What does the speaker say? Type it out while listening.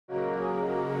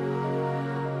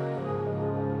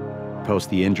Post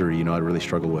the injury, I really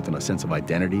struggled with a sense of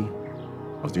identity.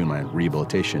 I was doing my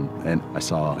rehabilitation, and I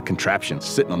saw a contraption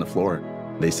sitting on the floor.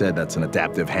 They said, "That's an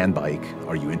adaptive hand bike.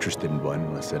 Are you interested in one?"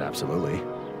 And I said, "Absolutely."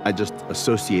 I just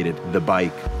associated the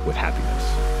bike with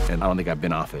happiness, and I don't think I've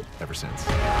been off it ever since.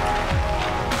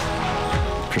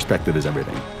 Perspective is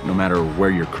everything. No matter where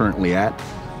you're currently at,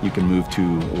 you can move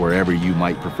to wherever you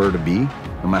might prefer to be,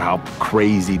 no matter how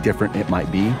crazy different it might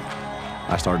be.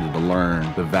 I started to learn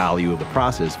the value of the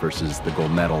process versus the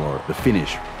gold medal or the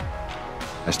finish.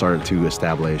 I started to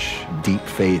establish deep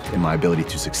faith in my ability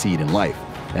to succeed in life,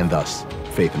 and thus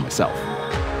faith in myself.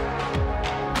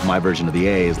 My version of the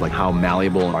A is like how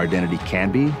malleable our identity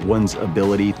can be. One's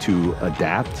ability to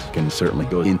adapt can certainly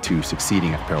go into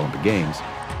succeeding at Paralympic Games.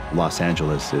 Los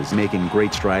Angeles is making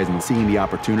great strides and seeing the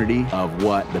opportunity of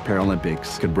what the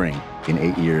Paralympics could bring. In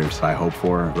 8 years, I hope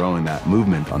for growing that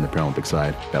movement on the Paralympic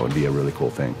side. That would be a really cool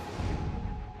thing.